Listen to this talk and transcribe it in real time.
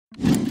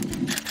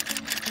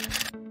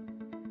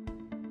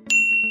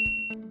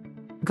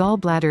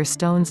Gallbladder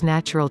stones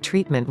natural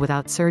treatment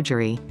without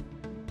surgery.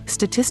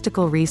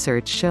 Statistical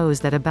research shows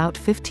that about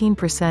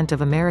 15%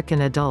 of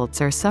American adults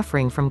are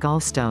suffering from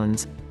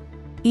gallstones.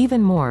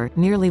 Even more,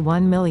 nearly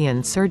 1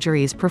 million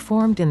surgeries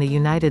performed in the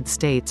United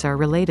States are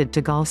related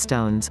to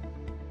gallstones.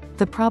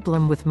 The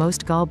problem with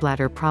most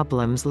gallbladder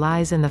problems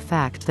lies in the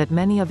fact that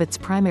many of its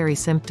primary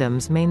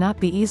symptoms may not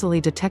be easily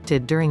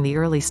detected during the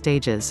early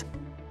stages.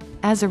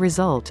 As a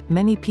result,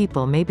 many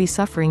people may be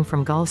suffering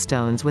from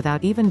gallstones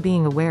without even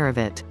being aware of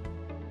it.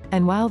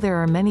 And while there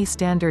are many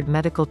standard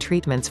medical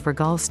treatments for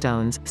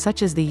gallstones,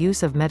 such as the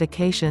use of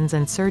medications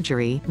and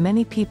surgery,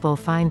 many people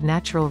find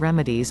natural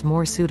remedies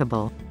more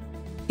suitable.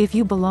 If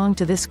you belong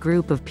to this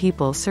group of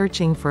people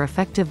searching for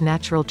effective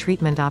natural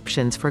treatment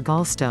options for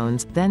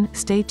gallstones, then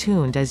stay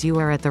tuned as you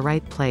are at the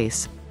right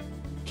place.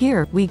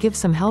 Here, we give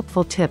some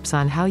helpful tips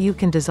on how you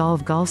can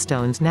dissolve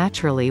gallstones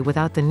naturally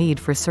without the need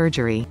for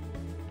surgery.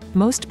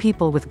 Most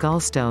people with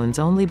gallstones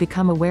only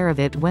become aware of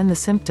it when the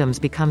symptoms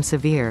become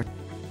severe.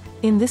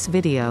 In this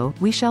video,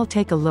 we shall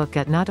take a look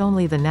at not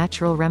only the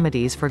natural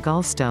remedies for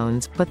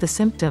gallstones, but the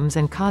symptoms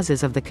and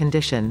causes of the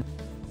condition.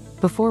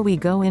 Before we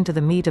go into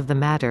the meat of the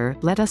matter,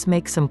 let us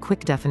make some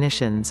quick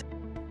definitions.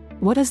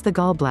 What is the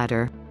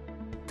gallbladder?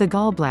 The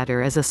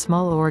gallbladder is a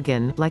small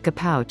organ, like a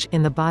pouch,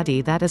 in the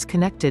body that is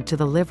connected to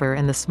the liver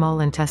and the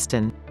small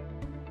intestine.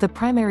 The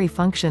primary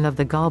function of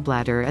the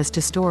gallbladder is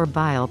to store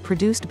bile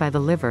produced by the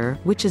liver,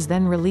 which is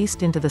then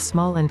released into the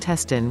small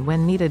intestine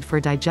when needed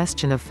for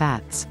digestion of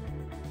fats.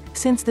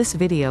 Since this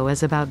video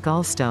is about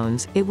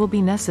gallstones, it will be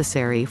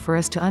necessary for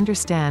us to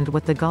understand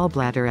what the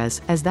gallbladder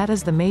is, as that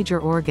is the major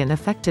organ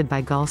affected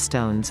by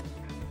gallstones.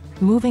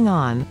 Moving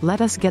on, let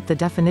us get the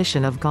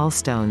definition of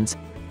gallstones.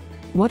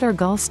 What are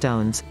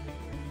gallstones?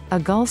 A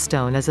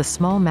gallstone is a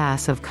small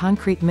mass of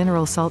concrete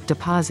mineral salt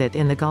deposit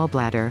in the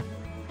gallbladder.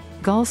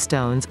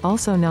 Gallstones,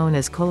 also known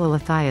as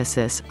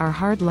cholelithiasis, are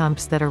hard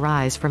lumps that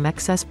arise from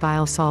excess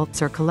bile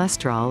salts or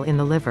cholesterol in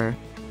the liver.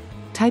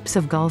 Types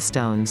of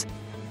gallstones.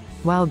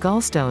 While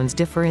gallstones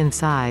differ in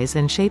size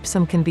and shape,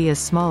 some can be as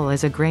small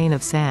as a grain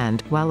of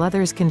sand, while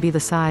others can be the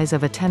size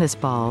of a tennis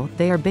ball.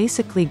 They are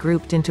basically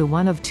grouped into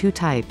one of two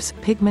types: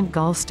 pigment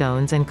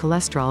gallstones and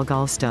cholesterol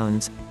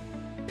gallstones.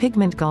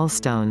 Pigment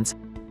gallstones.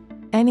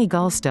 Any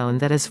gallstone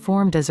that is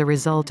formed as a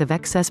result of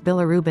excess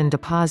bilirubin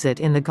deposit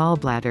in the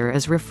gallbladder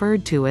is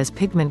referred to as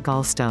pigment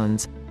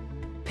gallstones.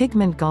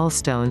 Pigment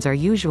gallstones are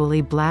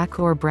usually black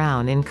or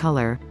brown in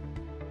color.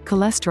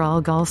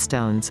 Cholesterol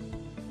gallstones.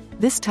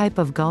 This type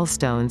of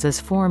gallstones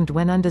is formed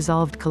when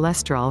undissolved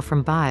cholesterol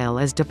from bile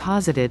is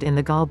deposited in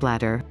the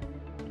gallbladder.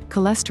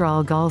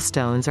 Cholesterol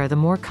gallstones are the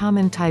more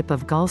common type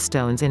of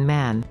gallstones in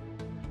man.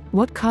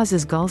 What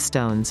causes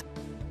gallstones?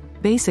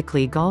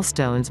 Basically,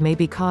 gallstones may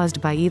be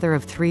caused by either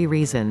of three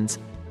reasons.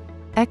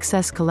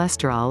 Excess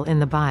cholesterol in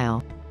the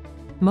bile.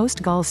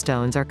 Most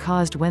gallstones are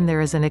caused when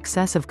there is an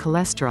excess of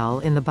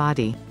cholesterol in the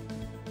body.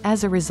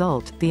 As a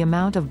result, the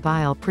amount of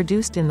bile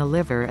produced in the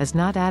liver is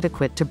not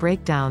adequate to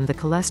break down the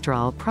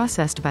cholesterol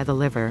processed by the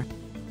liver.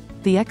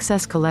 The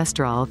excess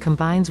cholesterol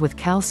combines with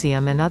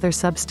calcium and other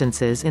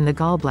substances in the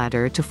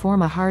gallbladder to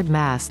form a hard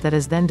mass that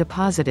is then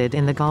deposited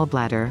in the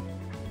gallbladder.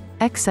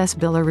 Excess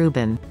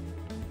bilirubin.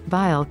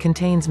 Bile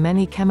contains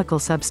many chemical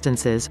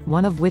substances,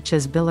 one of which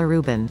is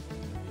bilirubin.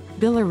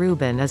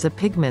 Bilirubin is a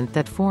pigment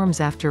that forms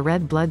after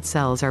red blood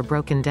cells are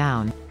broken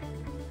down.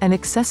 An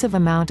excessive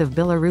amount of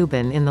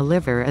bilirubin in the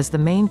liver is the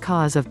main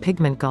cause of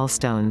pigment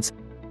gallstones.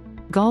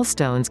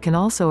 Gallstones can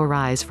also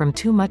arise from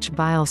too much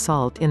bile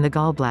salt in the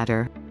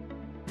gallbladder.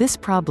 This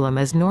problem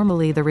is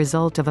normally the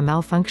result of a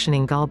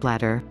malfunctioning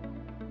gallbladder.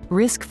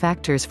 Risk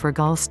factors for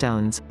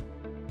gallstones.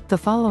 The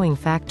following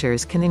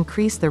factors can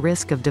increase the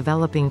risk of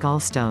developing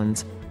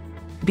gallstones.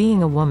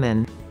 Being a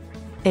woman.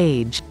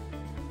 Age.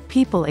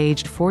 People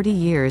aged 40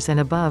 years and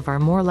above are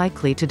more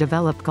likely to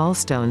develop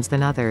gallstones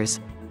than others.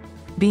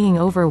 Being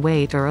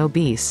overweight or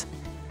obese.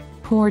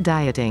 Poor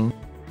dieting.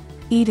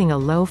 Eating a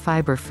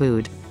low-fiber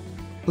food.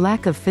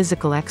 Lack of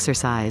physical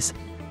exercise.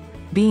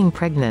 Being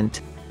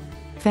pregnant.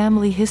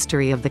 Family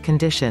history of the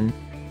condition.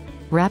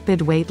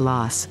 Rapid weight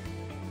loss.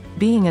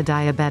 Being a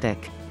diabetic.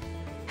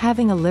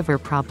 Having a liver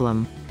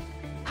problem.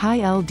 High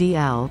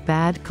LDL,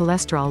 bad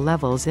cholesterol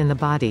levels in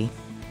the body.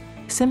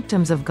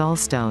 Symptoms of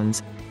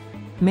gallstones.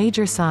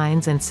 Major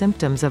signs and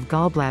symptoms of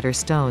gallbladder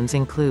stones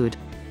include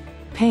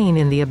pain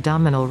in the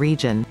abdominal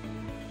region,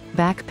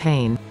 back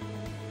pain,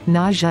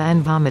 nausea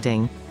and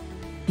vomiting,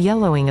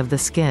 yellowing of the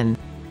skin,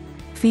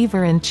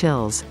 fever and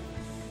chills,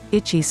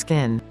 itchy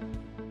skin,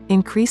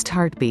 increased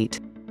heartbeat,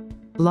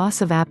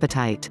 loss of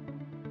appetite.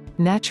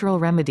 Natural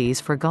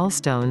remedies for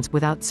gallstones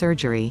without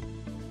surgery.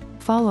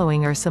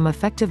 Following are some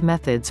effective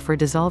methods for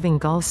dissolving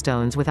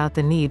gallstones without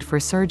the need for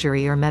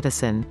surgery or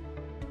medicine.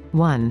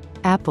 1.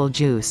 Apple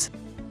juice.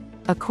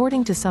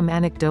 According to some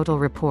anecdotal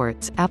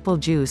reports, apple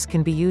juice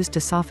can be used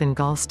to soften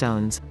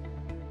gallstones.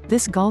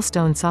 This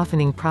gallstone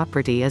softening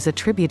property is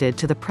attributed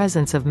to the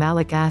presence of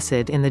malic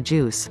acid in the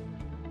juice.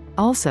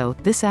 Also,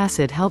 this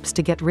acid helps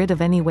to get rid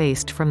of any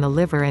waste from the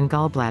liver and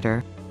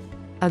gallbladder.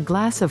 A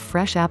glass of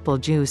fresh apple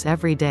juice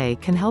every day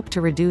can help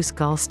to reduce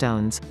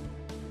gallstones.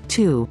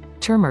 2.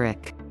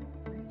 Turmeric.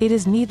 It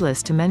is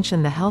needless to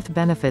mention the health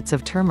benefits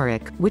of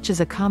turmeric, which is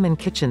a common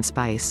kitchen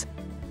spice.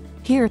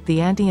 Here,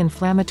 the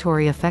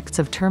anti-inflammatory effects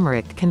of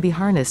turmeric can be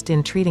harnessed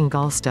in treating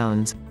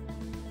gallstones.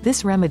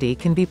 This remedy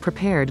can be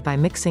prepared by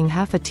mixing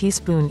half a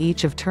teaspoon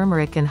each of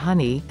turmeric and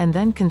honey, and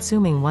then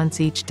consuming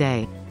once each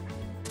day.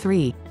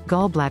 3.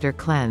 Gallbladder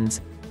cleanse.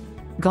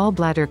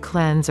 Gallbladder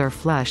cleanse or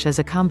flush is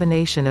a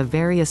combination of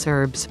various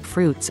herbs,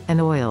 fruits,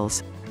 and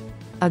oils.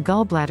 A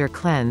gallbladder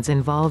cleanse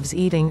involves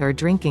eating or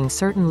drinking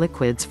certain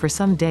liquids for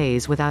some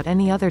days without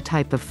any other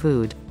type of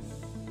food.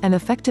 An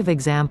effective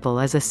example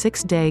is a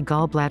 6-day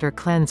gallbladder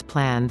cleanse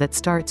plan that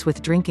starts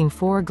with drinking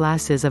 4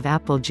 glasses of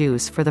apple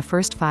juice for the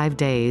first 5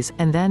 days,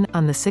 and then,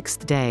 on the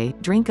 6th day,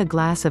 drink a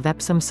glass of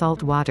Epsom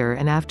salt water,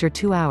 and after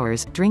 2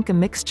 hours, drink a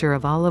mixture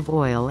of olive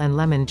oil and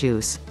lemon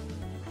juice.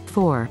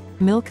 4.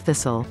 Milk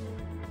thistle.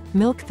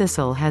 Milk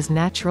thistle has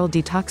natural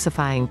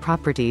detoxifying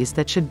properties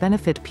that should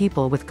benefit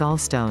people with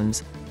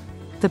gallstones.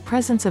 The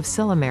presence of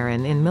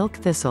silymarin in milk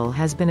thistle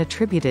has been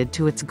attributed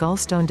to its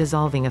gallstone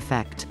dissolving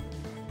effect.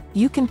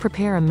 You can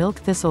prepare a milk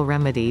thistle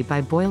remedy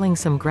by boiling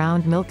some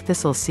ground milk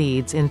thistle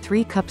seeds in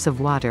 3 cups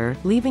of water,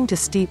 leaving to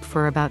steep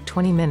for about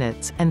 20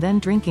 minutes, and then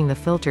drinking the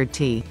filtered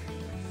tea.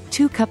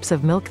 2 cups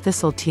of milk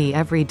thistle tea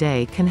every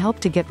day can help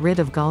to get rid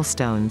of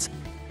gallstones.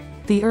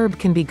 The herb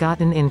can be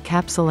gotten in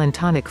capsule and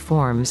tonic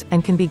forms,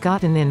 and can be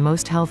gotten in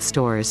most health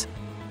stores.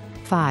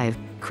 5.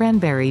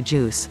 Cranberry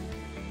juice.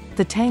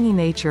 The tangy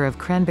nature of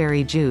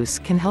cranberry juice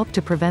can help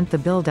to prevent the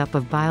buildup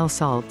of bile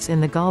salts in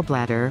the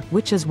gallbladder,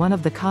 which is one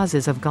of the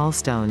causes of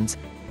gallstones.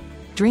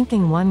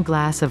 Drinking 1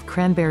 glass of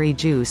cranberry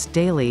juice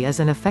daily is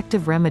an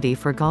effective remedy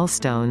for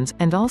gallstones,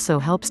 and also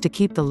helps to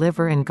keep the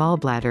liver and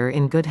gallbladder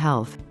in good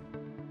health.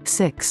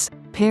 6.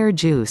 Pear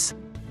juice.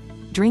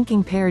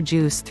 Drinking pear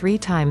juice 3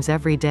 times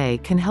every day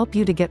can help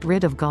you to get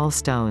rid of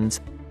gallstones.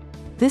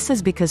 This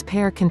is because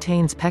pear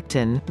contains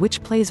pectin,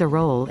 which plays a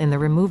role in the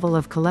removal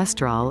of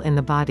cholesterol in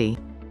the body.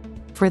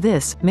 For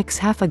this, mix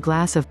half a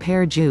glass of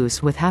pear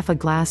juice with half a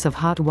glass of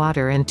hot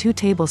water and 2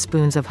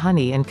 tablespoons of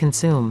honey and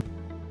consume.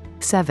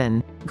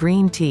 7.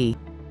 Green tea.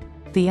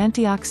 The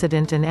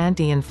antioxidant and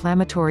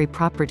anti-inflammatory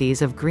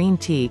properties of green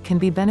tea can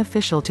be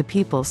beneficial to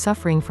people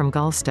suffering from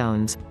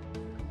gallstones.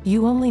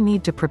 You only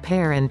need to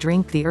prepare and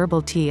drink the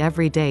herbal tea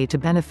every day to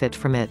benefit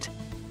from it.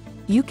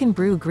 You can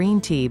brew green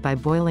tea by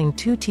boiling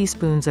 2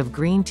 teaspoons of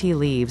green tea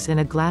leaves in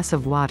a glass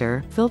of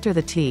water, filter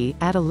the tea,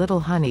 add a little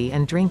honey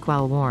and drink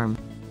while warm.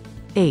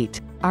 8.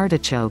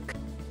 Artichoke.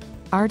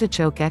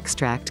 Artichoke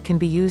extract can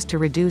be used to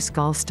reduce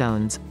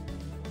gallstones.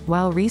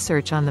 While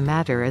research on the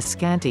matter is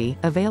scanty,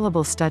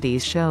 available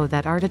studies show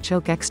that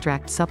artichoke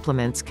extract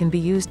supplements can be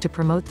used to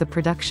promote the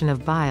production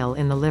of bile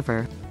in the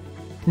liver.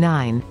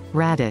 9.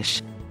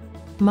 Radish.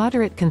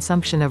 Moderate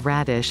consumption of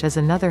radish is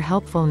another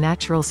helpful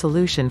natural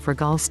solution for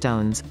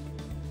gallstones.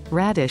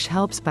 Radish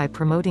helps by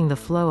promoting the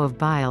flow of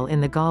bile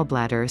in the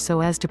gallbladder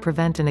so as to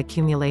prevent an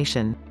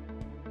accumulation.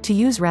 To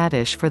use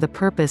radish for the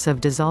purpose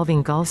of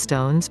dissolving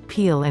gallstones,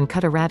 peel and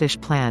cut a radish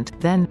plant,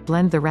 then,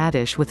 blend the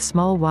radish with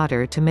small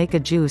water to make a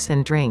juice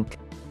and drink.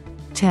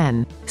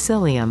 10.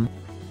 Psyllium.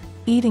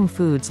 Eating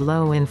foods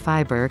low in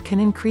fiber can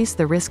increase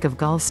the risk of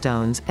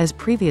gallstones, as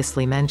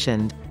previously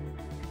mentioned.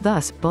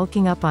 Thus,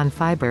 bulking up on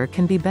fiber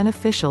can be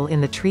beneficial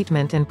in the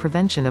treatment and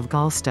prevention of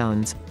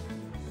gallstones.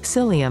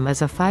 Psyllium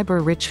is a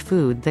fiber-rich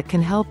food that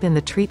can help in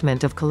the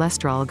treatment of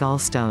cholesterol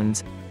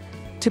gallstones.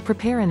 To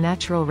prepare a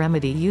natural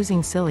remedy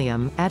using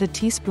psyllium, add a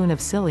teaspoon of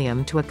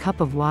psyllium to a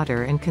cup of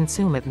water and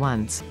consume at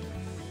once.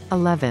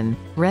 11.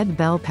 Red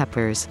bell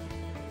peppers.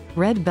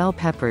 Red bell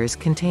peppers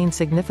contain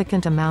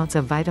significant amounts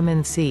of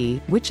vitamin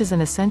C, which is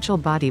an essential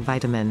body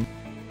vitamin.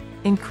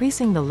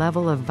 Increasing the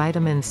level of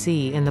vitamin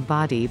C in the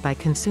body by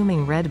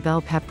consuming red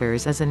bell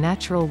peppers is a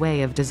natural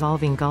way of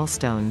dissolving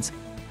gallstones.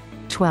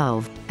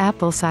 12.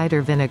 Apple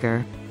cider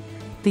vinegar.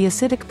 The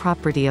acidic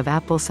property of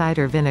apple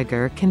cider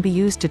vinegar can be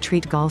used to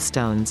treat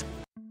gallstones.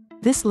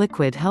 This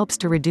liquid helps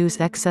to reduce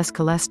excess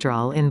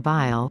cholesterol in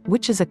bile,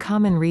 which is a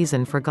common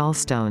reason for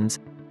gallstones.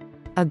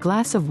 A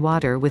glass of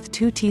water with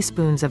 2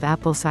 teaspoons of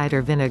apple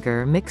cider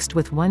vinegar mixed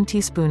with 1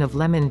 teaspoon of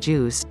lemon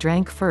juice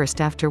drank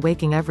first after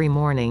waking every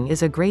morning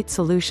is a great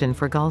solution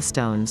for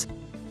gallstones.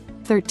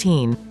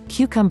 13.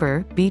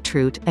 Cucumber,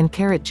 beetroot, and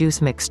carrot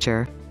juice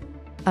mixture.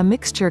 A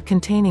mixture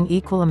containing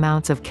equal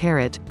amounts of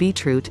carrot,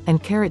 beetroot,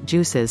 and carrot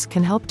juices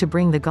can help to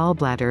bring the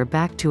gallbladder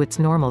back to its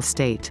normal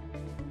state.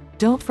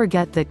 Don't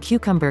forget that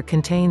cucumber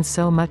contains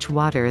so much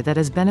water that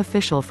is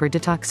beneficial for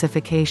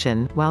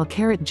detoxification, while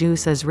carrot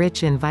juice is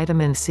rich in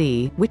vitamin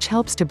C, which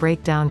helps to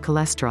break down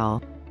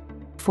cholesterol.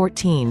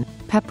 14.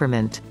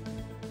 Peppermint.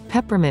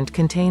 Peppermint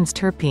contains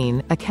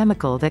terpene, a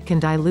chemical that can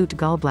dilute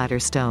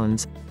gallbladder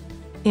stones.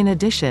 In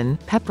addition,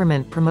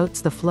 peppermint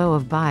promotes the flow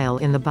of bile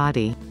in the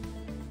body.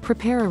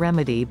 Prepare a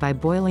remedy by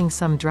boiling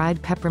some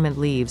dried peppermint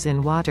leaves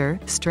in water,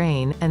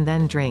 strain, and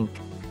then drink.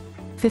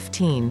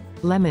 15.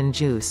 Lemon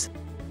juice.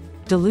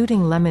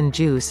 Diluting lemon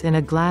juice in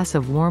a glass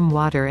of warm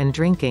water and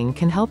drinking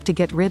can help to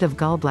get rid of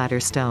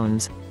gallbladder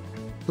stones.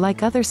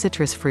 Like other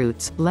citrus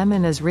fruits,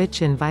 lemon is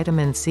rich in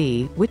vitamin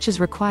C, which is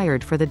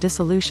required for the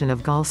dissolution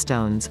of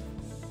gallstones.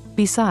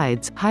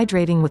 Besides,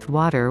 hydrating with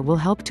water will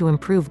help to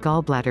improve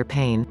gallbladder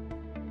pain.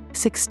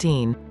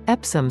 16.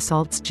 Epsom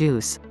salts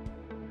juice.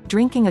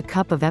 Drinking a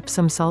cup of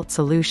Epsom salt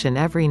solution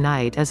every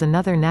night is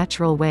another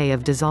natural way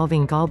of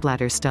dissolving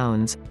gallbladder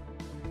stones.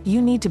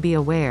 You need to be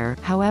aware,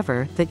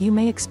 however, that you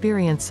may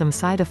experience some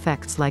side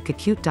effects like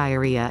acute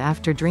diarrhea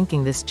after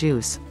drinking this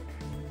juice.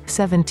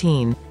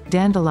 17.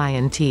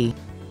 Dandelion tea.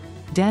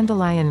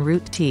 Dandelion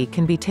root tea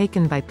can be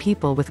taken by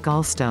people with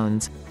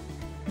gallstones.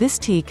 This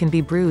tea can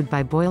be brewed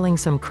by boiling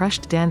some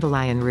crushed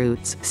dandelion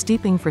roots,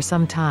 steeping for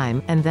some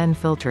time, and then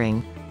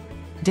filtering.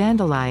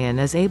 Dandelion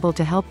is able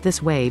to help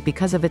this way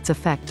because of its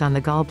effect on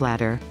the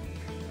gallbladder.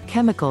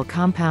 Chemical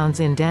compounds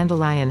in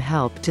dandelion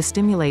help to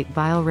stimulate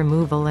bile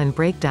removal and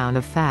breakdown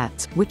of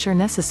fats, which are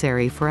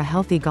necessary for a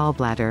healthy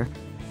gallbladder.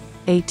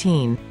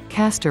 18.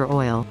 Castor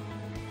oil.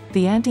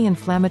 The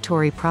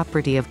anti-inflammatory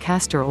property of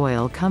castor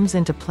oil comes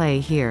into play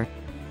here.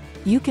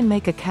 You can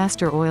make a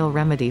castor oil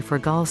remedy for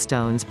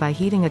gallstones by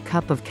heating a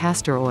cup of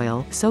castor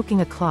oil,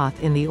 soaking a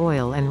cloth in the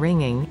oil and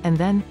wringing, and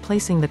then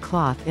placing the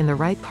cloth in the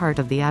right part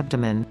of the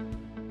abdomen.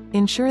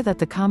 Ensure that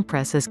the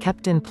compress is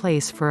kept in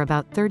place for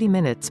about 30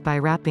 minutes by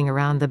wrapping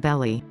around the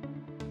belly.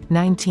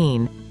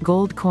 19.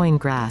 Gold coin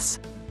grass.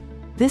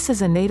 This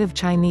is a native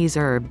Chinese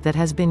herb that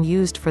has been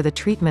used for the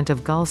treatment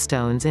of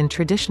gallstones in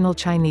traditional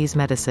Chinese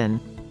medicine.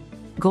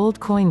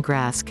 Gold coin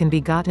grass can be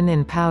gotten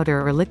in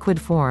powder or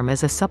liquid form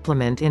as a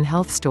supplement in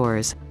health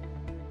stores.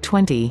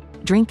 20.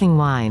 Drinking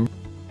wine.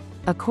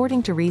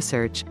 According to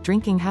research,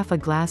 drinking half a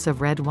glass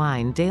of red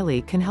wine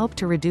daily can help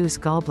to reduce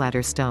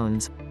gallbladder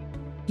stones.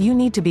 You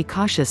need to be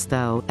cautious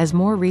though, as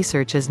more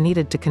research is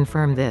needed to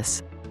confirm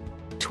this.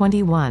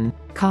 21.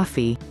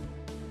 Coffee.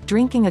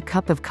 Drinking a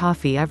cup of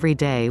coffee every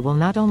day will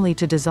not only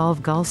to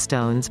dissolve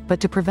gallstones, but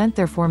to prevent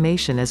their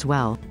formation as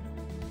well.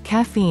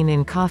 Caffeine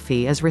in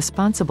coffee is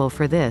responsible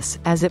for this,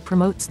 as it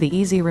promotes the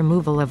easy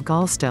removal of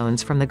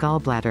gallstones from the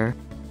gallbladder.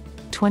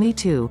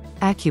 22.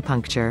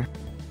 Acupuncture.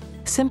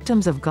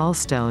 Symptoms of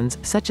gallstones,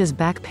 such as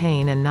back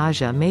pain and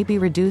nausea, may be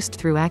reduced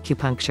through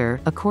acupuncture,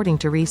 according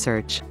to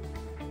research.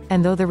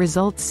 And though the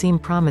results seem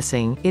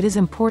promising, it is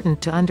important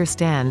to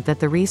understand that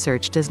the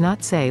research does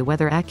not say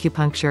whether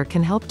acupuncture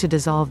can help to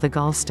dissolve the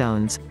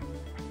gallstones.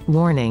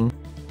 Warning.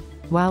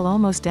 While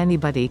almost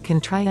anybody can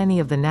try any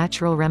of the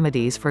natural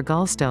remedies for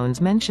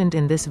gallstones mentioned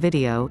in this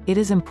video, it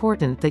is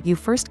important that you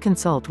first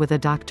consult with a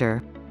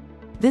doctor.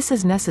 This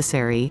is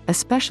necessary,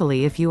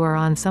 especially if you are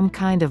on some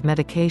kind of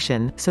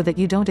medication, so that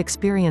you don't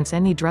experience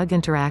any drug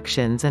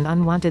interactions and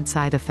unwanted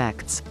side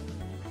effects.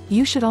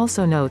 You should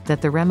also note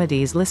that the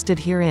remedies listed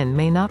herein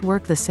may not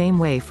work the same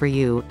way for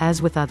you,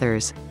 as with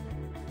others.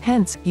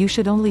 Hence, you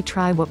should only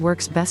try what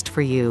works best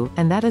for you,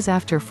 and that is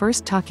after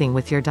first talking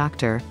with your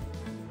doctor.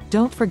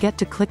 Don't forget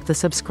to click the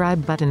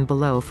subscribe button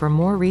below for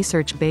more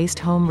research-based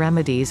home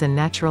remedies and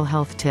natural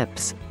health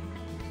tips.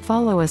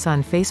 Follow us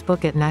on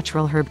Facebook at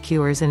Natural Herb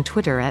Cures and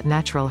Twitter at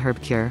Natural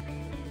Herb Cure.